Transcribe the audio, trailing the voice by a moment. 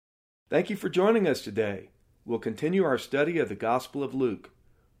Thank you for joining us today. We'll continue our study of the Gospel of Luke.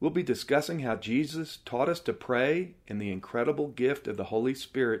 We'll be discussing how Jesus taught us to pray and the incredible gift of the Holy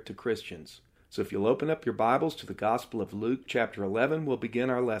Spirit to Christians. So if you'll open up your Bibles to the Gospel of Luke, chapter 11, we'll begin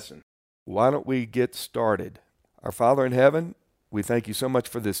our lesson. Why don't we get started? Our Father in heaven, we thank you so much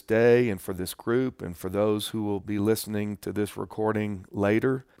for this day and for this group and for those who will be listening to this recording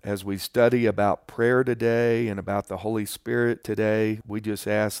later. As we study about prayer today and about the Holy Spirit today, we just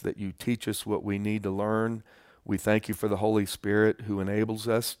ask that you teach us what we need to learn. We thank you for the Holy Spirit who enables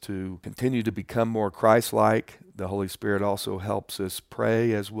us to continue to become more Christ-like. The Holy Spirit also helps us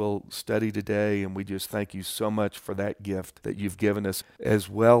pray as we'll study today, and we just thank you so much for that gift that you've given us, as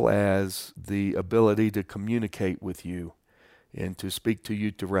well as the ability to communicate with you and to speak to you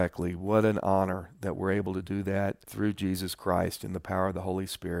directly. What an honor that we're able to do that through Jesus Christ in the power of the Holy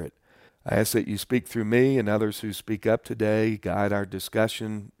Spirit. I ask that you speak through me and others who speak up today, guide our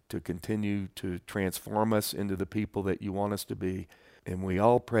discussion to continue to transform us into the people that you want us to be. And we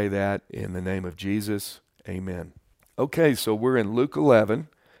all pray that in the name of Jesus. Amen. Okay, so we're in Luke 11.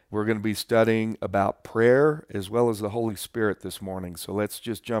 We're going to be studying about prayer as well as the Holy Spirit this morning. So let's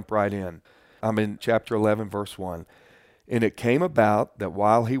just jump right in. I'm in chapter 11, verse 1. And it came about that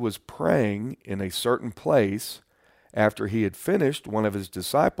while he was praying in a certain place, after he had finished, one of his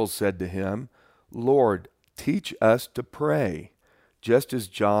disciples said to him, Lord, teach us to pray, just as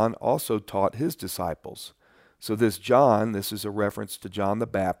John also taught his disciples. So this John, this is a reference to John the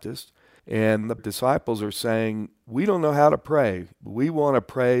Baptist, and the disciples are saying, we don't know how to pray. We want to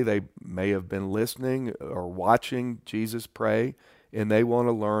pray. They may have been listening or watching Jesus pray, and they want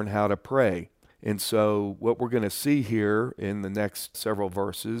to learn how to pray. And so what we're going to see here in the next several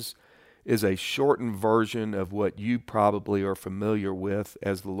verses is a shortened version of what you probably are familiar with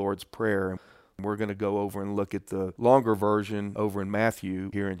as the Lord's Prayer. We're going to go over and look at the longer version over in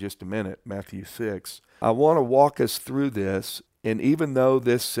Matthew here in just a minute, Matthew 6. I want to walk us through this, and even though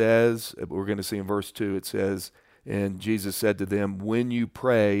this says, we're going to see in verse 2, it says, and Jesus said to them, when you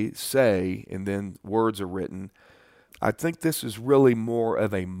pray, say, and then words are written. I think this is really more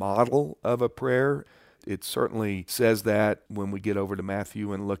of a model of a prayer. It certainly says that when we get over to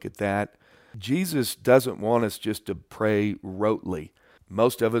Matthew and look at that. Jesus doesn't want us just to pray rotely.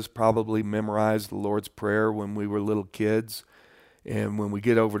 Most of us probably memorized the Lord's Prayer when we were little kids. And when we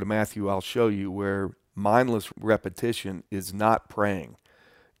get over to Matthew, I'll show you where mindless repetition is not praying.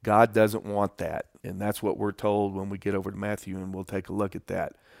 God doesn't want that. And that's what we're told when we get over to Matthew, and we'll take a look at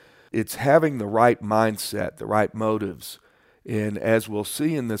that. It's having the right mindset, the right motives. And as we'll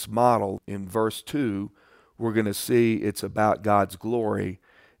see in this model, in verse 2, we're going to see it's about God's glory.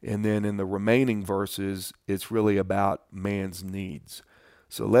 And then in the remaining verses, it's really about man's needs.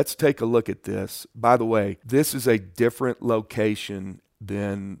 So let's take a look at this. By the way, this is a different location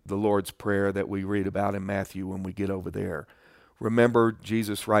than the Lord's Prayer that we read about in Matthew when we get over there. Remember,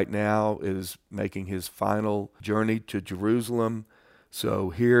 Jesus right now is making his final journey to Jerusalem. So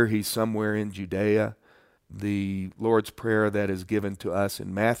here he's somewhere in Judea. The Lord's Prayer that is given to us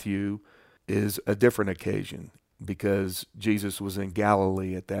in Matthew is a different occasion because Jesus was in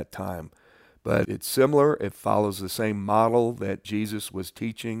Galilee at that time. But it's similar. It follows the same model that Jesus was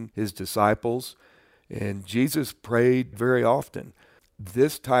teaching his disciples. And Jesus prayed very often.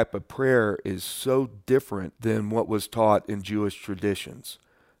 This type of prayer is so different than what was taught in Jewish traditions.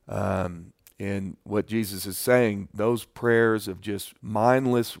 And what Jesus is saying, those prayers of just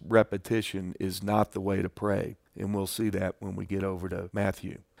mindless repetition is not the way to pray. And we'll see that when we get over to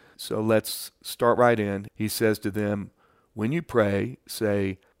Matthew. So let's start right in. He says to them, when you pray,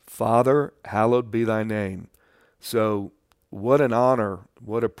 say, Father, hallowed be thy name. So what an honor,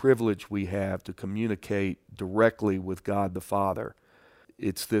 what a privilege we have to communicate directly with God the Father.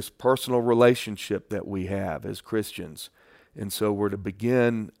 It's this personal relationship that we have as Christians. And so we're to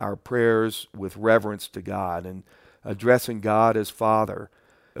begin our prayers with reverence to God and addressing God as Father.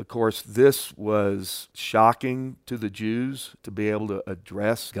 Of course, this was shocking to the Jews to be able to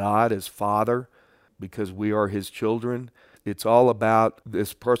address God as Father because we are his children. It's all about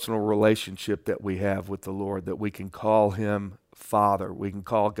this personal relationship that we have with the Lord, that we can call him Father. We can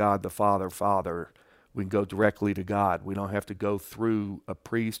call God the Father, Father. We can go directly to God. We don't have to go through a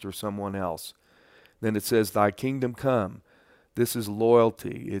priest or someone else. Then it says, thy kingdom come. This is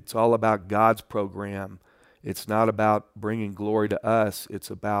loyalty. It's all about God's program. It's not about bringing glory to us. It's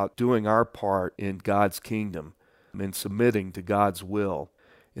about doing our part in God's kingdom and submitting to God's will.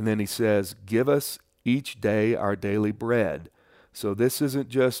 And then he says, give us each day our daily bread. So this isn't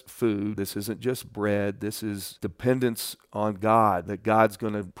just food. This isn't just bread. This is dependence on God, that God's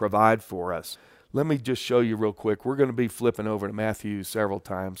going to provide for us. Let me just show you real quick. We're going to be flipping over to Matthew several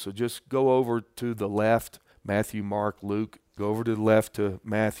times, so just go over to the left, Matthew, Mark, Luke. Go over to the left to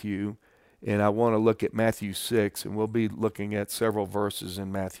Matthew, and I want to look at Matthew 6, and we'll be looking at several verses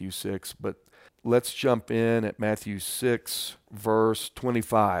in Matthew 6, but let's jump in at Matthew 6, verse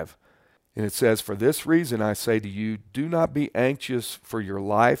 25. And it says, "For this reason I say to you, do not be anxious for your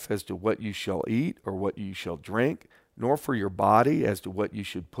life as to what you shall eat or what you shall drink, nor for your body as to what you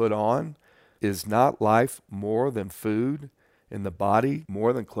should put on. Is not life more than food, and the body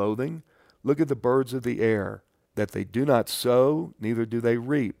more than clothing? Look at the birds of the air, that they do not sow, neither do they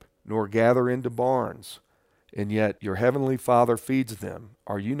reap, nor gather into barns, and yet your heavenly Father feeds them.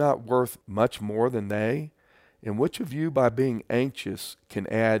 Are you not worth much more than they? And which of you, by being anxious, can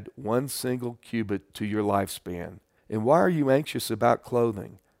add one single cubit to your lifespan? And why are you anxious about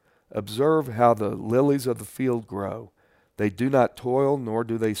clothing? Observe how the lilies of the field grow. They do not toil, nor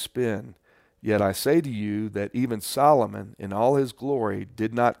do they spin. Yet I say to you that even Solomon in all his glory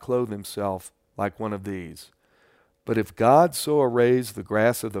did not clothe himself like one of these. But if God so arrays the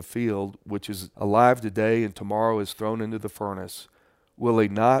grass of the field, which is alive today and tomorrow is thrown into the furnace, will he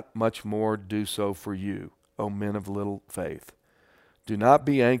not much more do so for you, O men of little faith? Do not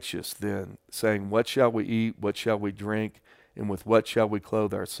be anxious then, saying, what shall we eat, what shall we drink, and with what shall we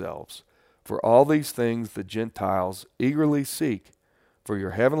clothe ourselves? For all these things the Gentiles eagerly seek. For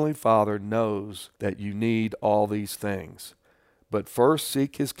your heavenly Father knows that you need all these things. But first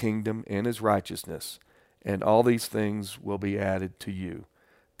seek his kingdom and his righteousness, and all these things will be added to you.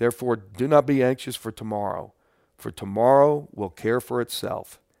 Therefore do not be anxious for tomorrow will care for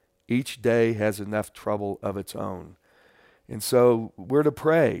itself. Each day has enough trouble of its own." And so we're to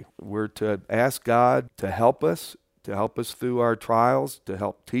pray. We're to ask God to help us through our trials, to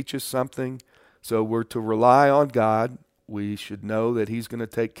help teach us something. So we're to rely on God. We should know that he's going to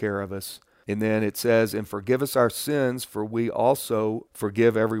take care of us. And then it says, "And forgive us our sins, for we also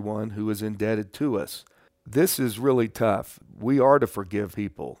forgive everyone who is indebted to us." This is really tough. We are to forgive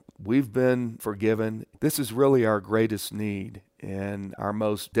people. We've been forgiven. This is really our greatest need. And our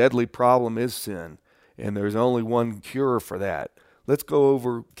most deadly problem is sin. And there's only one cure for that. Let's go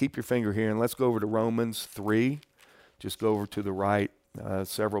over, keep your finger here, and let's go over to Romans 3. Just go over to the right,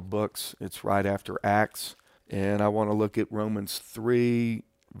 several books. It's right after Acts. And I want to look at Romans 3,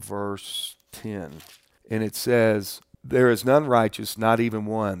 verse 10. And it says, "There is none righteous, not even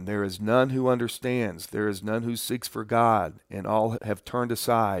one. There is none who understands. There is none who seeks for God. And all have turned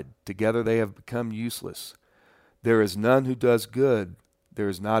aside. Together they have become useless. There is none who does good. There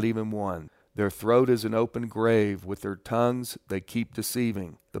is not even one. Their throat is an open grave. With their tongues they keep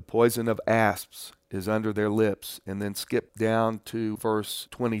deceiving. The poison of asps is under their lips." And then skip down to verse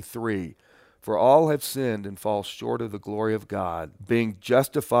 23. "For all have sinned and fall short of the glory of God, being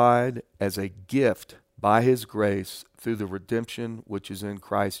justified as a gift by his grace through the redemption which is in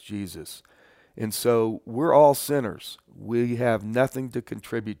Christ Jesus." And so we're all sinners. We have nothing to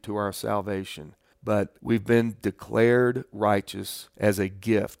contribute to our salvation, but we've been declared righteous as a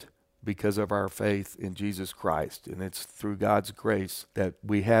gift because of our faith in Jesus Christ. And it's through God's grace that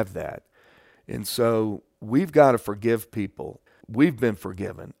we have that. And so we've got to forgive people. We've been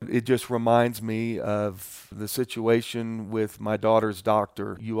forgiven. It just reminds me of the situation with my daughter's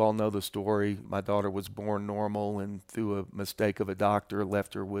doctor. You all know the story. My daughter was born normal, and through a mistake of a doctor,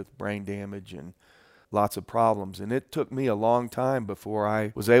 left her with brain damage and lots of problems. And it took me a long time before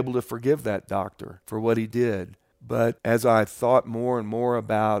I was able to forgive that doctor for what he did. But as I thought more and more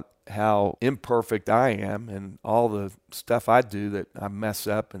about how imperfect I am and all the stuff I do, that I mess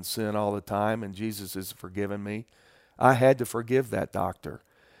up and sin all the time, and Jesus has forgiven me, I had to forgive that doctor.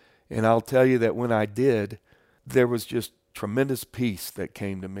 And I'll tell you that when I did, there was just tremendous peace that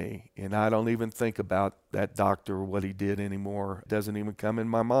came to me. And I don't even think about that doctor or what he did anymore. It doesn't even come in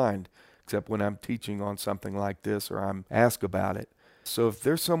my mind, except when I'm teaching on something like this or I'm asked about it. So if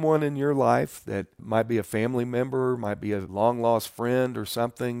there's someone in your life that might be a family member, might be a long-lost friend or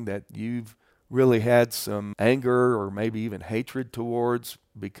something that you've really had some anger or maybe even hatred towards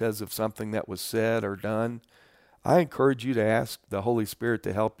because of something that was said or done, I encourage you to ask the Holy Spirit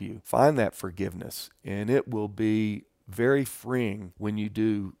to help you find that forgiveness, and it will be very freeing when you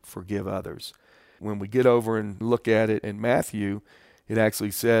do forgive others. When we get over and look at it in Matthew, it actually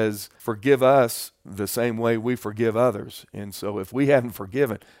says, "Forgive us the same way we forgive others." And so if we haven't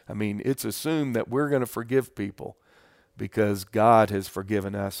forgiven, it's assumed that we're going to forgive people because God has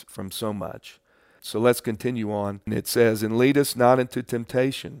forgiven us from so much. So let's continue on. And it says, "And lead us not into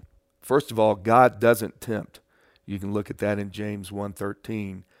temptation." First of all, God doesn't tempt. You can look at that in James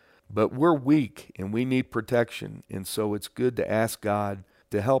 1:13. But we're weak and we need protection. And so it's good to ask God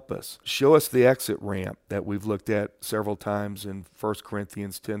to help us. Show us the exit ramp that we've looked at several times in 1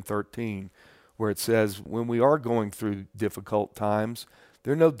 Corinthians 10:13, where it says when we are going through difficult times,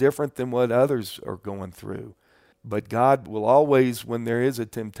 they're no different than what others are going through. But God will always, when there is a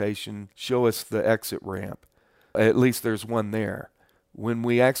temptation, show us the exit ramp. At least there's one there. When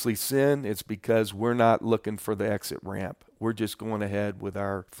we actually sin, it's because we're not looking for the exit ramp. We're just going ahead with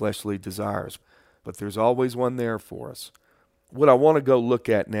our fleshly desires. But there's always one there for us. What I want to go look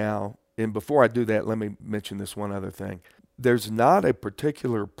at now, and before I do that, let me mention this one other thing. There's not a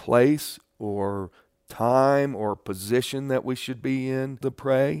particular place or time or position that we should be in to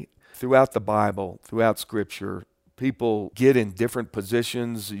pray. Throughout the Bible, throughout Scripture, people get in different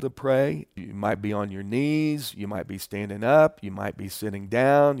positions to pray. You might be on your knees, you might be standing up, you might be sitting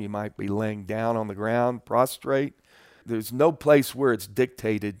down, you might be laying down on the ground, prostrate. There's no place where it's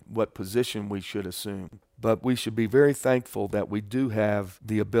dictated what position we should assume. But we should be very thankful that we do have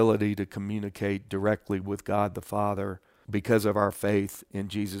the ability to communicate directly with God the Father because of our faith in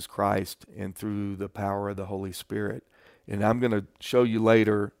Jesus Christ and through the power of the Holy Spirit. And I'm going to show you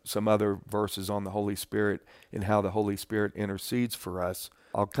later some other verses on the Holy Spirit and how the Holy Spirit intercedes for us.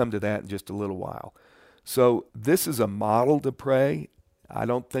 I'll come to that in just a little while. So this is a model to pray. I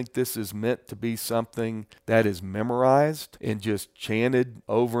don't think this is meant to be something that is memorized and just chanted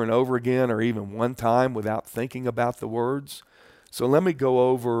over and over again or even one time without thinking about the words. So let me go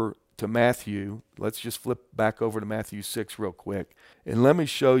over to Matthew. Let's just flip back over to Matthew 6 real quick. And let me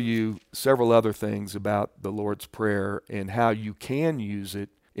show you several other things about the Lord's Prayer and how you can use it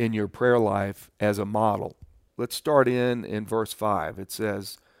in your prayer life as a model. Let's start in verse 5. It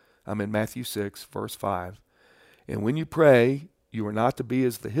says, I'm in Matthew 6, verse 5. And when you pray, you are not to be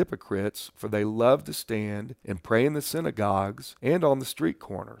as the hypocrites, for they love to stand and pray in the synagogues and on the street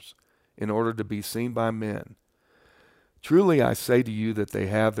corners, in order to be seen by men. Truly I say to you that they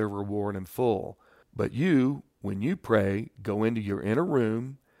have their reward in full. But you, when you pray, go into your inner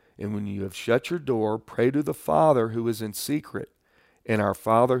room, and when you have shut your door, pray to the Father who is in secret, and our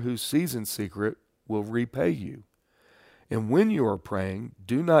Father who sees in secret will repay you. And when you are praying,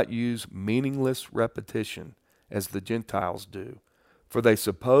 do not use meaningless repetition, as the Gentiles do, for they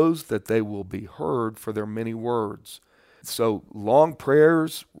suppose that they will be heard for their many words. So long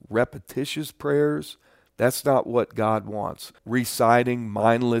prayers, repetitious prayers, that's not what God wants. Reciting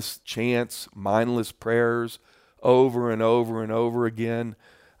mindless chants, mindless prayers over and over and over again.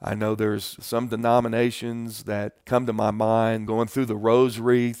 I know there's some denominations that come to my mind going through the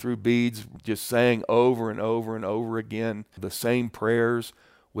rosary, through beads, just saying over and over and over again the same prayers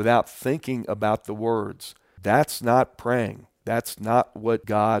without thinking about the words. That's not praying. That's not what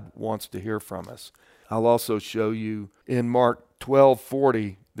God wants to hear from us. I'll also show you in Mark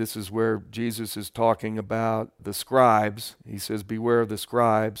 12:40, this is where Jesus is talking about the scribes. He says, beware of the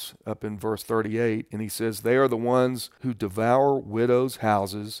scribes, up in verse 38. And he says, they are the ones who devour widows'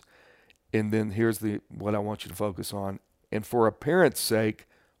 houses. And then here's what I want you to focus on. And for appearance sake,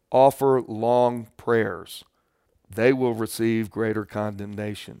 offer long prayers. They will receive greater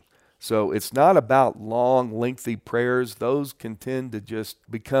condemnation. So it's not about long, lengthy prayers. Those can tend to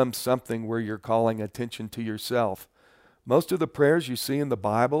just become something where you're calling attention to yourself. Most of the prayers you see in the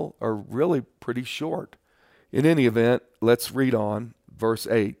Bible are really pretty short. In any event, let's read on. Verse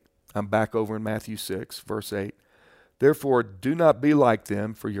 8. I'm back over in Matthew 6, verse 8. Therefore, do not be like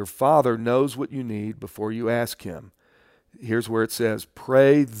them, for your Father knows what you need before you ask Him. Here's where it says,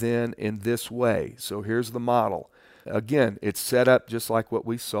 pray then in this way. So here's the model. Again, it's set up just like what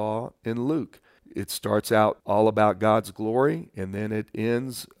we saw in Luke. It starts out all about God's glory, and then it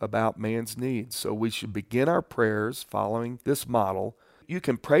ends about man's needs. So we should begin our prayers following this model. You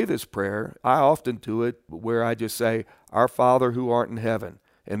can pray this prayer. I often do it where I just say, Our Father who art in heaven,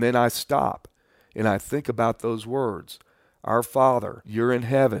 and then I stop, and I think about those words. Our Father, you're in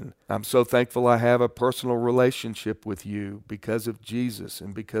heaven. I'm so thankful I have a personal relationship with you because of Jesus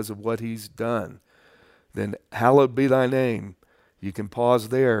and because of what He's done. Then hallowed be thy name. You can pause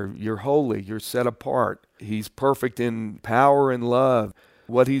there. You're holy. You're set apart. He's perfect in power and love.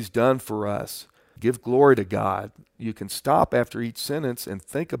 What He's done for us. Give glory to God. You can stop after each sentence and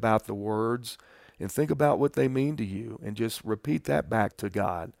think about the words and think about what they mean to you and just repeat that back to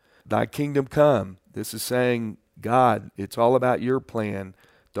God. Thy kingdom come. This is saying, God, it's all about your plan.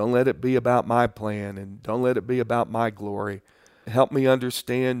 Don't let it be about my plan, and don't let it be about my glory. Help me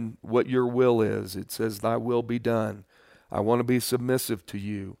understand what your will is. It says, thy will be done. I want to be submissive to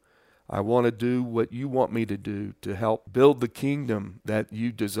you. I want to do what you want me to do to help build the kingdom that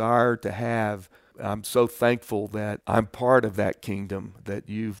you desire to have. I'm so thankful that I'm part of that kingdom, that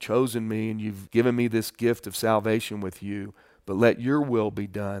you've chosen me and you've given me this gift of salvation with you. but let your will be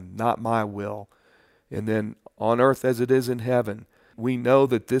done, not my will. And then on earth as it is in heaven. We know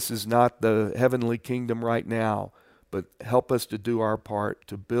that this is not the heavenly kingdom right now, but help us to do our part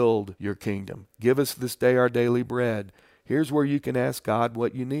to build your kingdom. Give us this day our daily bread. Here's where you can ask God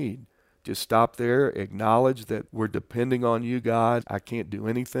what you need. Just stop there, acknowledge that we're depending on you, God. I can't do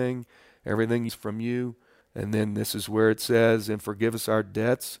anything. Everything is from you. And then this is where it says, and forgive us our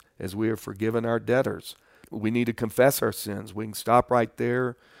debts as we have forgiven our debtors. We need to confess our sins. We can stop right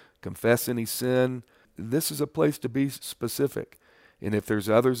there, confess any sin. This is a place to be specific. And if there's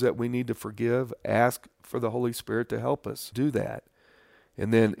others that we need to forgive, ask for the Holy Spirit to help us do that.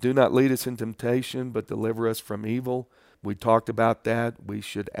 And then do not lead us in temptation, but deliver us from evil. We talked about that. We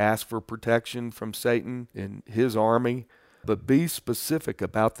should ask for protection from Satan and his army, but be specific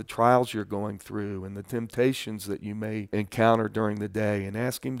about the trials you're going through and the temptations that you may encounter during the day, and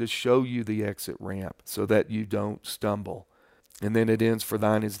ask him to show you the exit ramp so that you don't stumble. And then it ends, for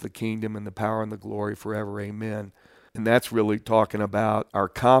thine is the kingdom and the power and the glory forever. Amen. And that's really talking about our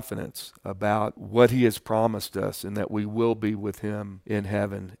confidence about what he has promised us, and that we will be with him in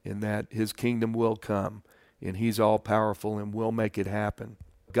heaven, and that his kingdom will come, and he's all powerful and will make it happen.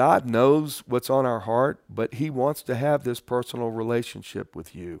 God knows what's on our heart, but he wants to have this personal relationship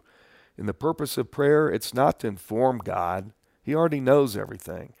with you. And the purpose of prayer, it's not to inform God. He already knows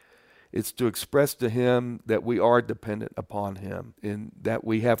everything. It's to express to him that we are dependent upon him, and that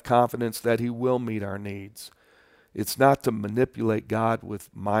we have confidence that he will meet our needs. It's not to manipulate God with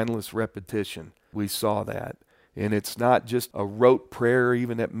mindless repetition. We saw that. And it's not just a rote prayer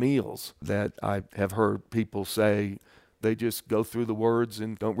even at meals that I have heard people say. They just go through the words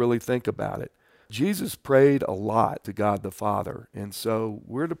and don't really think about it. Jesus prayed a lot to God the Father. And so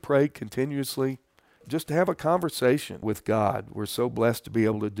we're to pray continuously, just to have a conversation with God. We're so blessed to be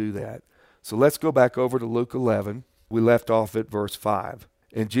able to do that. So let's go back over to Luke 11. We left off at verse 5.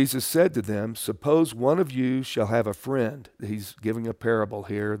 And Jesus said to them, suppose one of you shall have a friend. He's giving a parable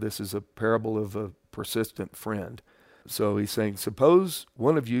here. This is a parable of a persistent friend. So he's saying, suppose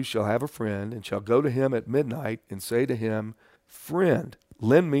one of you shall have a friend, and shall go to him at midnight and say to him, friend,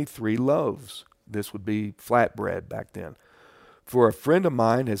 lend me 3 loaves. This would be flatbread back then. For a friend of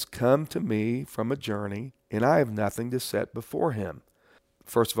mine has come to me from a journey, and I have nothing to set before him.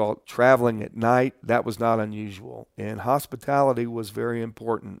 First of all, traveling at night, that was not unusual, and hospitality was very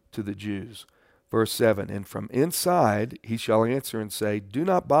important to the Jews. Verse 7, and from inside he shall answer and say, do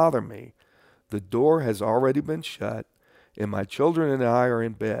not bother me. The door has already been shut, and my children and I are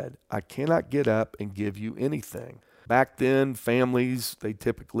in bed. I cannot get up and give you anything. Back then, families, they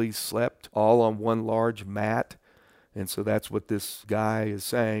typically slept all on one large mat, and so that's what this guy is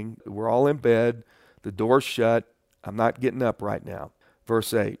saying. We're all in bed, the door's shut, I'm not getting up right now.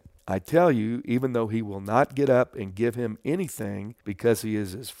 Verse 8, I tell you, even though he will not get up and give him anything because he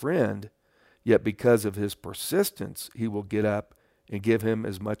is his friend, yet because of his persistence, he will get up and give him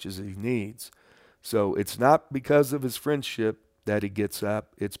as much as he needs. So it's not because of his friendship that he gets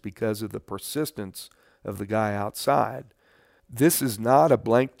up. It's because of the persistence of the guy outside. This is not a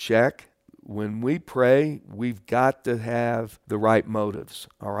blank check. When we pray, we've got to have the right motives,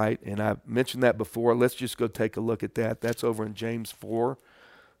 all right? And I've mentioned that before. Let's just go take a look at that. That's over in James 4.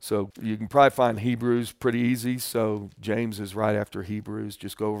 So you can probably find Hebrews pretty easy. So James is right after Hebrews.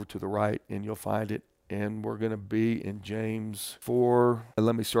 Just go over to the right and you'll find it. And we're going to be in James 4.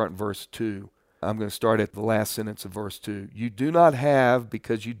 Let me start in verse 2. I'm going to start at the last sentence of verse 2. You do not have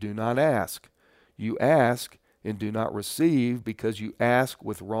because you do not ask. You ask and do not receive because you ask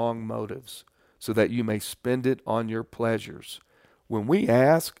with wrong motives, so that you may spend it on your pleasures. When we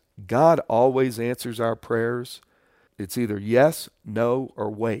ask, God always answers our prayers. It's either yes, no,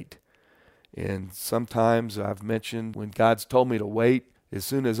 or wait. And sometimes I've mentioned when God's told me to wait, as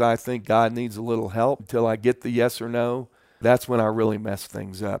soon as I think God needs a little help until I get the yes or no, that's when I really mess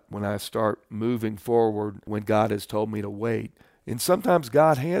things up, when I start moving forward when God has told me to wait. And sometimes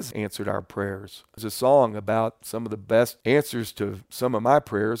God has answered our prayers. There's a song about some of the best answers to some of my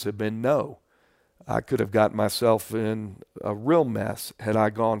prayers have been no. I could have gotten myself in a real mess had I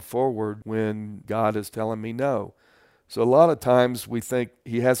gone forward when God is telling me no. So a lot of times we think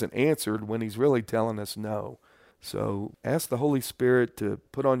he hasn't answered when he's really telling us no. So ask the Holy Spirit to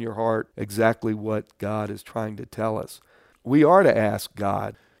put on your heart exactly what God is trying to tell us. We are to ask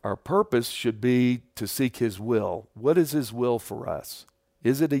God. Our purpose should be to seek his will. What is his will for us?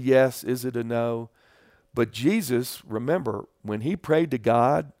 Is it a yes? Is it a no? But Jesus, remember, when he prayed to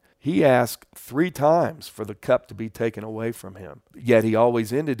God, he asked 3 times for the cup to be taken away from him. Yet he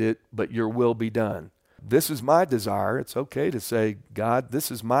always ended it, but your will be done. This is my desire. It's okay to say, God, this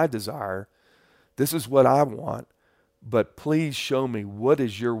is my desire. This is what I want. but please show me what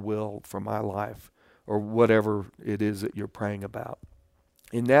is your will for my life, or whatever it is that you're praying about.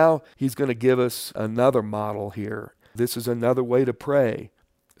 And now he's going to give us another model here. This is another way to pray.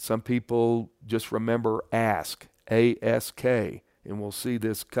 Some people just remember ask, A-S-K, and we'll see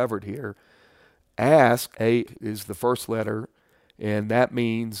this covered here. Ask, A is the first letter, and that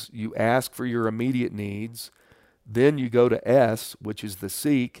means you ask for your immediate needs. Then you go to S, which is the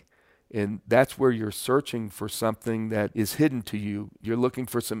seek, and that's where you're searching for something that is hidden to you. You're looking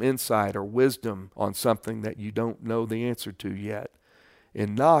for some insight or wisdom on something that you don't know the answer to yet.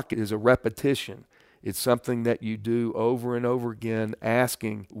 And knock is a repetition. It's something that you do over and over again,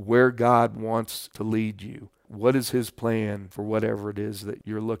 asking where God wants to lead you. What is his plan for whatever it is that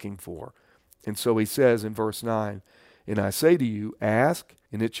you're looking for? And so he says in verse 9, and I say to you, ask,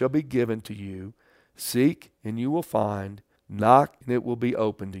 and it shall be given to you. Seek, and you will find. Knock, and it will be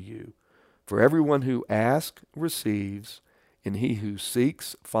opened to you. For everyone who asks receives, and he who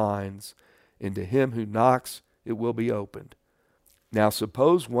seeks finds, and to him who knocks it will be opened. Now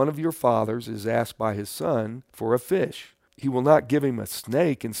suppose one of your fathers is asked by his son for a fish. He will not give him a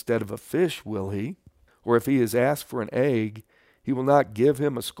snake instead of a fish, will he? Or if he is asked for an egg, he will not give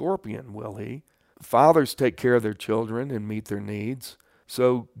him a scorpion, will he? Fathers take care of their children and meet their needs.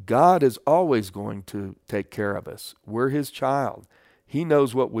 So God is always going to take care of us. We're his child. He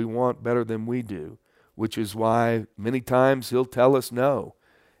knows what we want better than we do, which is why many times he'll tell us no.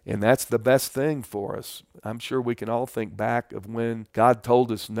 And that's the best thing for us. I'm sure we can all think back of when God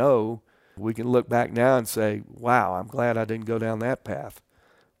told us no. We can look back now and say, wow, I'm glad I didn't go down that path.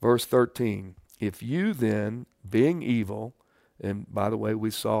 Verse 13, if you then, being evil, and by the way,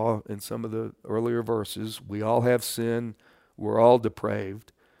 we saw in some of the earlier verses, we all have sin, we're all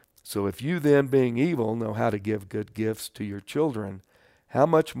depraved. So if you then, being evil, know how to give good gifts to your children, how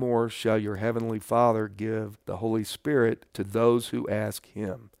much more shall your heavenly Father give the Holy Spirit to those who ask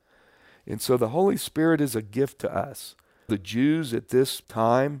him? And so the Holy Spirit is a gift to us. The Jews at this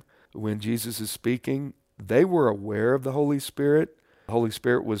time, when Jesus is speaking, they were aware of the Holy Spirit. The Holy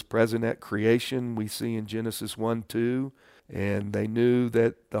Spirit was present at creation, we see in Genesis 1-2, and they knew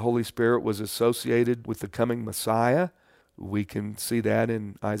that the Holy Spirit was associated with the coming Messiah. We can see that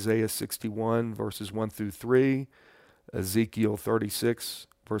in Isaiah 61, verses 1-3, Ezekiel 36,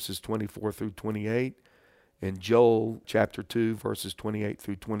 verses 24-28, and Joel chapter 2, verses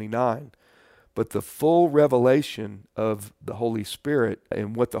 28-29. But the full revelation of the Holy Spirit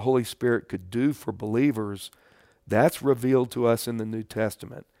and what the Holy Spirit could do for believers, that's revealed to us in the New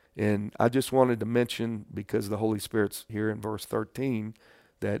Testament. And I just wanted to mention, because the Holy Spirit's here in verse 13,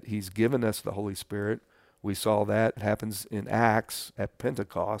 that he's given us the Holy Spirit. We saw that happens in Acts at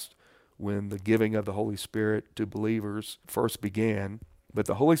Pentecost, when the giving of the Holy Spirit to believers first began. But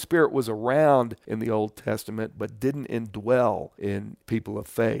the Holy Spirit was around in the Old Testament, but didn't indwell in people of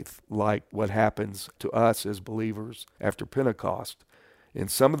faith like what happens to us as believers after Pentecost. And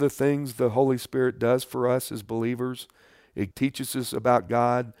some of the things the Holy Spirit does for us as believers, it teaches us about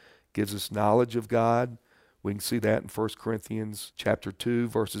God, gives us knowledge of God. We can see that in 1 Corinthians chapter 2,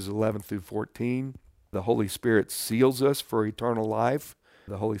 verses 11-14. The Holy Spirit seals us for eternal life.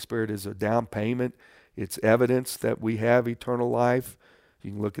 The Holy Spirit is a down payment. It's evidence that we have eternal life.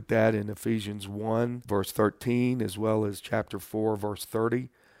 You can look at that in Ephesians 1, verse 13, as well as chapter 4, verse 30.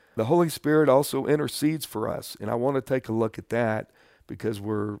 The Holy Spirit also intercedes for us, and I want to take a look at that because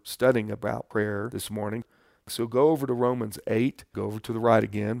we're studying about prayer this morning. So go over to Romans 8. Go over to the right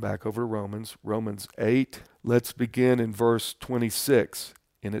again, back over to Romans. Romans 8. Let's begin in verse 26,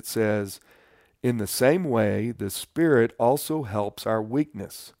 and it says, in the same way, the Spirit also helps our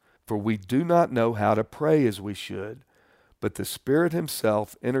weakness, for we do not know how to pray as we should, but the Spirit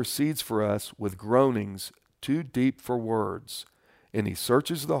himself intercedes for us with groanings too deep for words, and he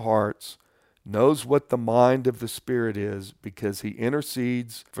searches the hearts, knows what the mind of the Spirit is, because he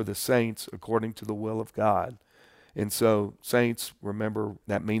intercedes for the saints according to the will of God. And so, saints, remember,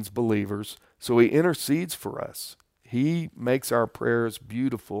 that means believers. So he intercedes for us. He makes our prayers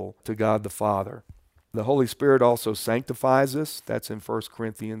beautiful to God the Father. The Holy Spirit also sanctifies us. That's in 1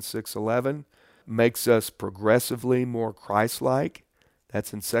 Corinthians 6:11. Makes us progressively more Christ-like.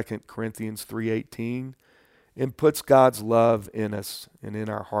 That's in 2 Corinthians 3:18. And puts God's love in us and in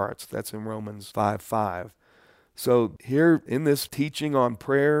our hearts. That's in Romans 5:5. So here in this teaching on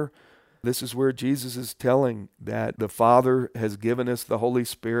prayer, this is where Jesus is telling that the Father has given us the Holy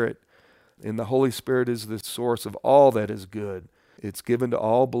Spirit. And the Holy Spirit is the source of all that is good. It's given to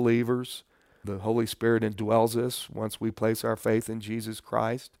all believers. The Holy Spirit indwells us once we place our faith in Jesus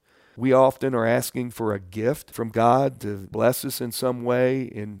Christ. We often are asking for a gift from God to bless us in some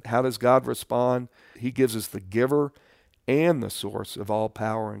way. And how does God respond? He gives us the giver, and the source of all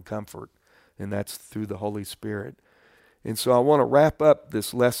power and comfort, and that's through the Holy Spirit. And so I want to wrap up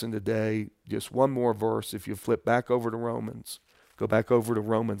this lesson today, just one more verse. If you flip back over to Romans, go back over to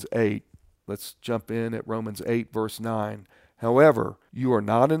Romans 8. Let's jump in at Romans 8, verse 9. However, you are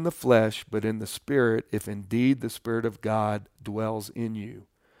not in the flesh, but in the Spirit, if indeed the Spirit of God dwells in you.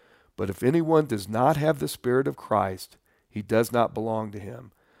 But if anyone does not have the Spirit of Christ, he does not belong to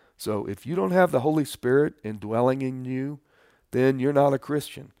him. So if you don't have the Holy Spirit indwelling in you, then you're not a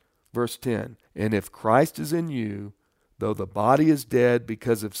Christian. Verse 10, and if Christ is in you, though the body is dead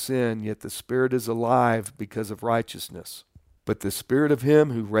because of sin, yet the Spirit is alive because of righteousness. But the Spirit of him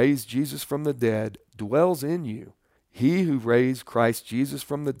who raised Jesus from the dead dwells in you. He who raised Christ Jesus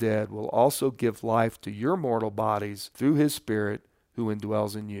from the dead will also give life to your mortal bodies through his Spirit who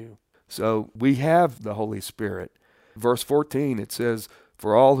indwells in you. So we have the Holy Spirit. Verse 14, it says,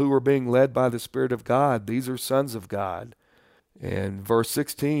 for all who are being led by the Spirit of God, these are sons of God. And verse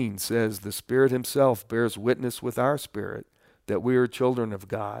 16 says, the Spirit himself bears witness with our spirit that we are children of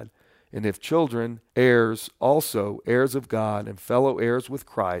God. And if children, heirs also, heirs of God, and fellow heirs with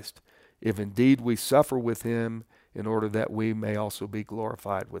Christ, if indeed we suffer with him, in order that we may also be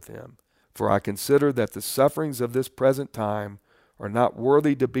glorified with him. For I consider that the sufferings of this present time are not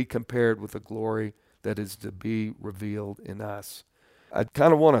worthy to be compared with the glory that is to be revealed in us. I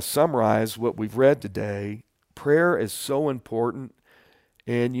kind of want to summarize what we've read today. Prayer is so important,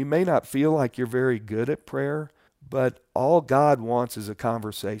 and you may not feel like you're very good at prayer, but all God wants is a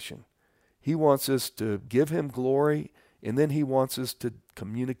conversation. He wants us to give him glory, and then he wants us to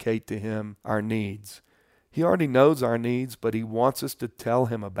communicate to him our needs. He already knows our needs, but he wants us to tell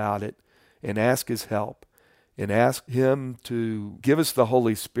him about it and ask his help and ask him to give us the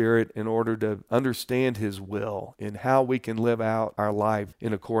Holy Spirit in order to understand his will and how we can live out our life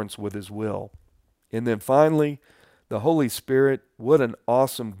in accordance with his will. And then finally, the Holy Spirit, what an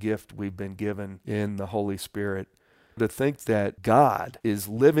awesome gift we've been given in the Holy Spirit. To think that God is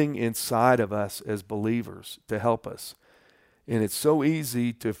living inside of us as believers to help us. And it's so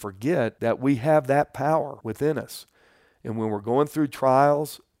easy to forget that we have that power within us. And when we're going through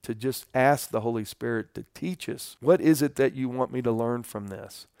trials, to just ask the Holy Spirit to teach us, what is it that you want me to learn from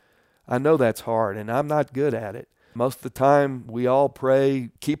this? I know that's hard, and I'm not good at it. Most of the time, we all pray,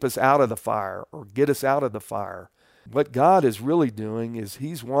 keep us out of the fire or get us out of the fire. What God is really doing is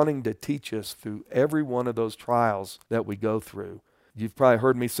he's wanting to teach us through every one of those trials that we go through. You've probably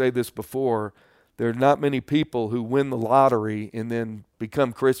heard me say this before. There are not many people who win the lottery and then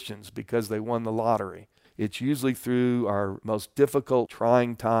become Christians because they won the lottery. It's usually through our most difficult,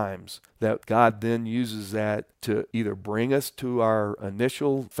 trying times that God then uses that to either bring us to our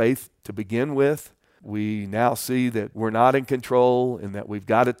initial faith to begin with. We now see that we're not in control and that we've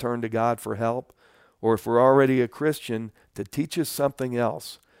got to turn to God for help. Or if we're already a Christian, to teach us something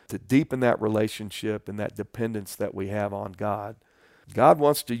else, to deepen that relationship and that dependence that we have on God. God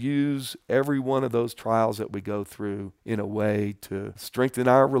wants to use every one of those trials that we go through in a way to strengthen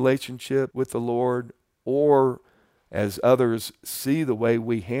our relationship with the Lord, or as others see the way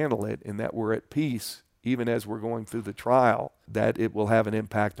we handle it and that we're at peace, even as we're going through the trial, that it will have an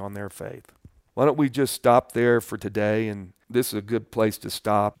impact on their faith. Why don't we just stop there for today? And this is a good place to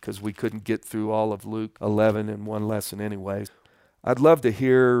stop because we couldn't get through all of Luke 11 in one lesson anyway. I'd love to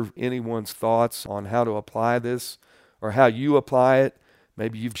hear anyone's thoughts on how to apply this or how you apply it.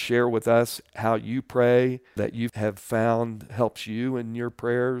 Maybe you've shared with us how you pray that you have found helps you in your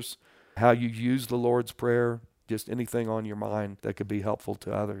prayers, how you use the Lord's Prayer, just anything on your mind that could be helpful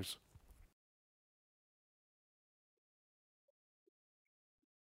to others.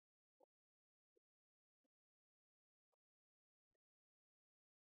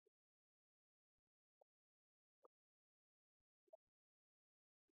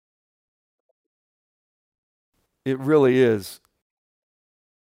 It really is.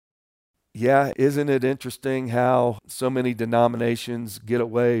 Yeah, isn't it interesting how so many denominations get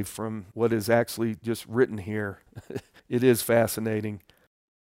away from what is actually just written here? It is fascinating.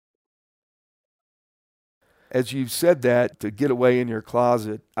 As you've said that, to get away in your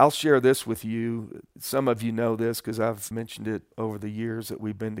closet, I'll share this with you. Some of you know this because I've mentioned it over the years that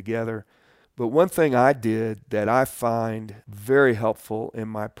we've been together. But one thing I did that I find very helpful in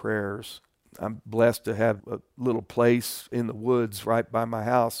my prayers, I'm blessed to have a little place in the woods right by my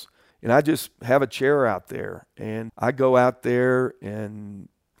house. And I just have a chair out there. And I go out there and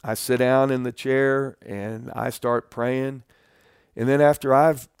I sit down in the chair and I start praying. And then after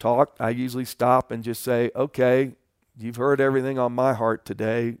I've talked, I usually stop and just say, okay, you've heard everything on my heart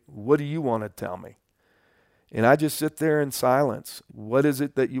today. What do you want to tell me? And I just sit there in silence. What is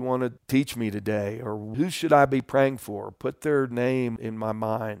it that you want to teach me today? Or who should I be praying for? Put their name in my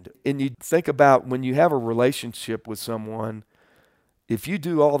mind. And you think about when you have a relationship with someone, if you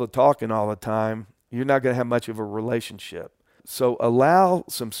do all the talking all the time, you're not going to have much of a relationship. So allow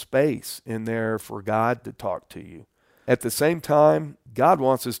some space in there for God to talk to you. At the same time, God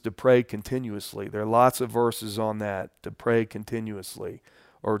wants us to pray continuously. There are lots of verses on that, to pray continuously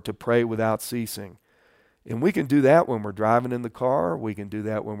or to pray without ceasing. And we can do that when we're driving in the car. We can do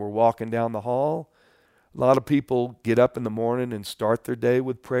that when we're walking down the hall. A lot of people get up in the morning and start their day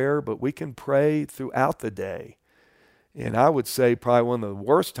with prayer, but we can pray throughout the day. And I would say probably one of the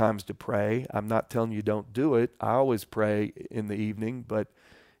worst times to pray, I'm not telling you don't do it. I always pray in the evening, but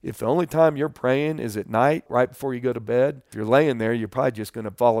if the only time you're praying is at night, right before you go to bed, if you're laying there, you're probably just going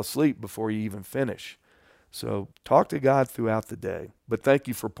to fall asleep before you even finish. So talk to God throughout the day. But thank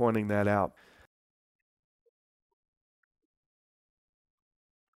you for pointing that out.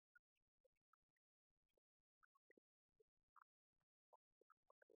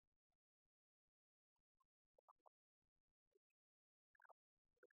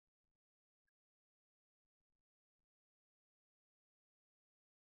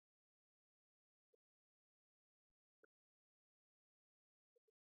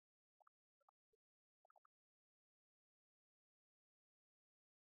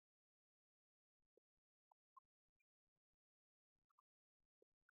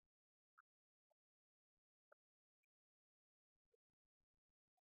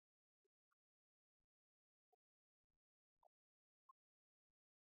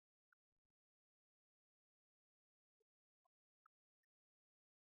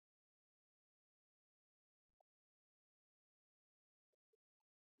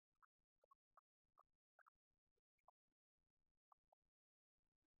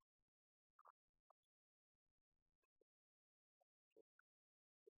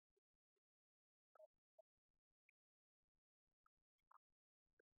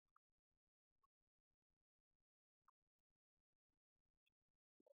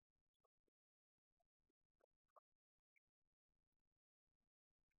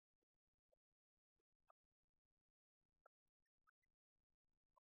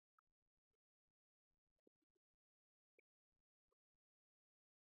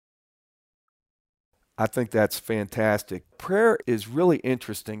 I think that's fantastic. Prayer is really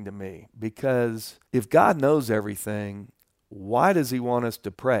interesting to me because if God knows everything, why does He want us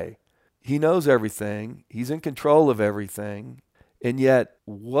to pray? He knows everything, He's in control of everything, and yet,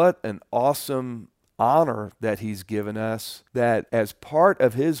 what an awesome honor that He's given us that as part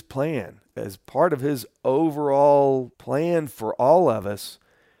of His plan, as part of His overall plan for all of us,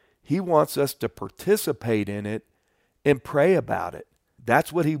 He wants us to participate in it and pray about it.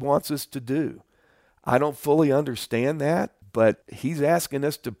 That's what He wants us to do. I don't fully understand that, but He's asking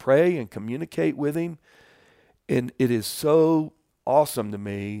us to pray and communicate with Him. And it is so awesome to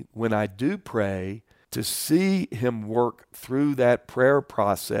me when I do pray to see Him work through that prayer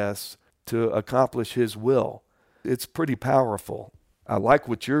process to accomplish His will. It's pretty powerful. I like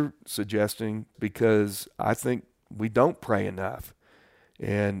what you're suggesting because I think we don't pray enough.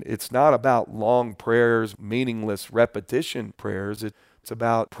 And it's not about long prayers, meaningless repetition prayers. It's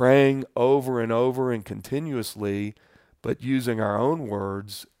about praying over and over and continuously, but using our own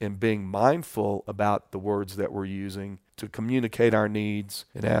words and being mindful about the words that we're using to communicate our needs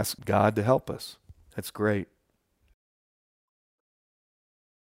and ask God to help us. That's great.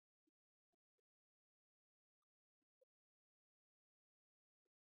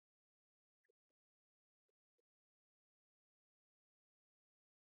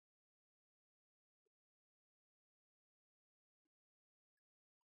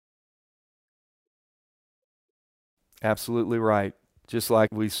 Absolutely right. Just like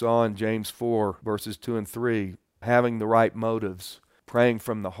we saw in James 4, verses 2 and 3, having the right motives, praying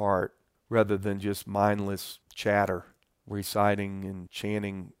from the heart rather than just mindless chatter, reciting and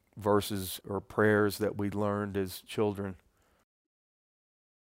chanting verses or prayers that we learned as children.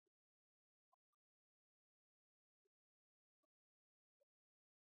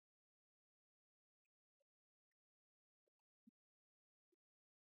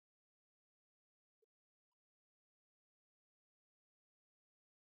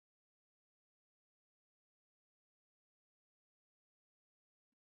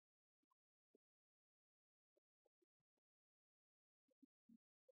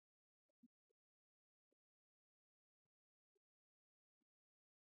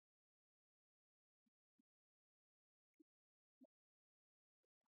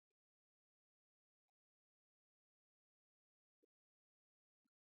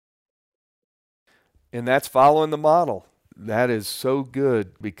 And that's following the model. That is so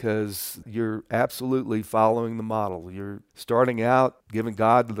good because you're absolutely following the model. You're starting out giving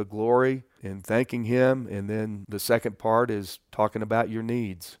God the glory and thanking Him, and then the second part is talking about your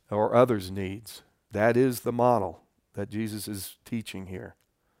needs or others' needs. That is the model that Jesus is teaching here.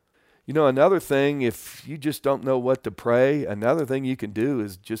 You know, another thing, if you just don't know what to pray, another thing you can do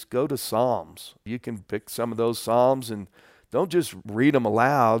is just go to Psalms. You can pick some of those Psalms and don't just read them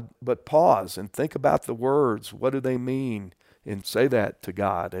aloud, but pause and think about the words. What do they mean? And say that to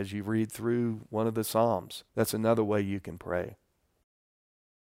God as you read through one of the Psalms. That's another way you can pray.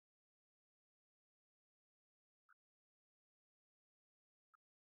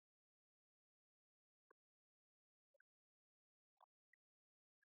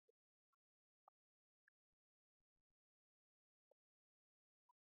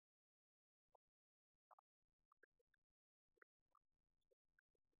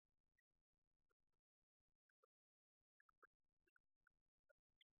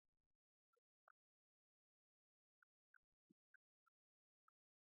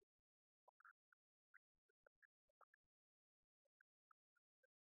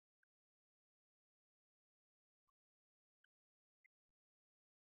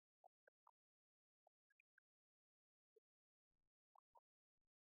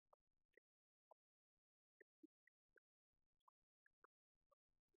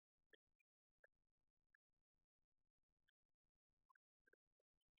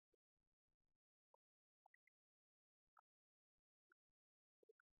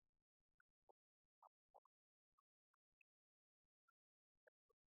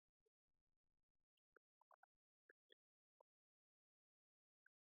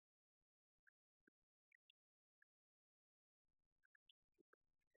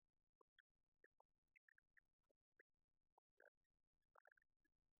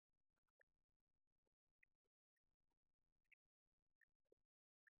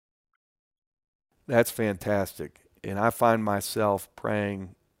 That's fantastic. And I find myself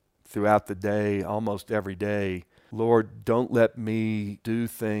praying throughout the day, almost every day, Lord, don't let me do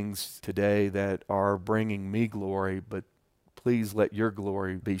things today that are bringing me glory, but please let your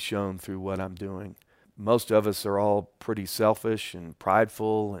glory be shown through what I'm doing. Most of us are all pretty selfish and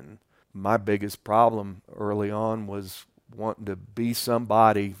prideful, and my biggest problem early on was wanting to be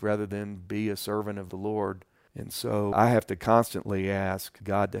somebody rather than be a servant of the Lord. And so I have to constantly ask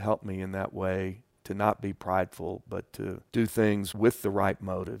God to help me in that way, to not be prideful, but to do things with the right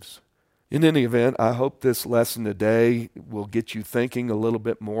motives. In any event, I hope this lesson today will get you thinking a little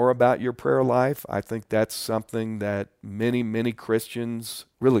bit more about your prayer life. I think that's something that many, many Christians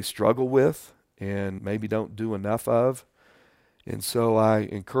really struggle with and maybe don't do enough of. And so I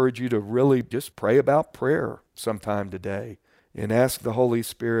encourage you to really just pray about prayer sometime today and ask the Holy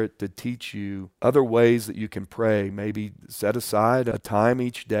Spirit to teach you other ways that you can pray. Maybe set aside a time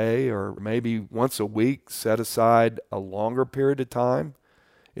each day, or maybe once a week set aside a longer period of time.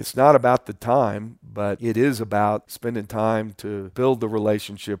 It's not about the time, but it is about spending time to build the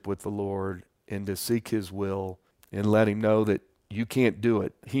relationship with the Lord and to seek His will and let Him know that you can't do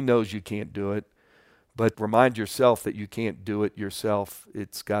it. He knows you can't do it, but remind yourself that you can't do it yourself.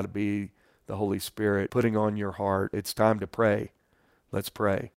 It's got to be the Holy Spirit putting on your heart. It's time to pray. Let's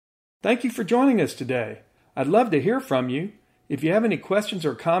pray. Thank you for joining us today. I'd love to hear from you. If you have any questions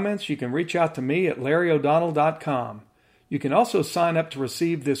or comments, you can reach out to me at LarryO'Donnell.com. You can also sign up to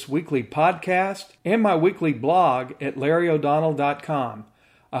receive this weekly podcast and my weekly blog at LarryO'Donnell.com.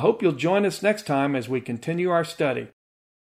 I hope you'll join us next time as we continue our study.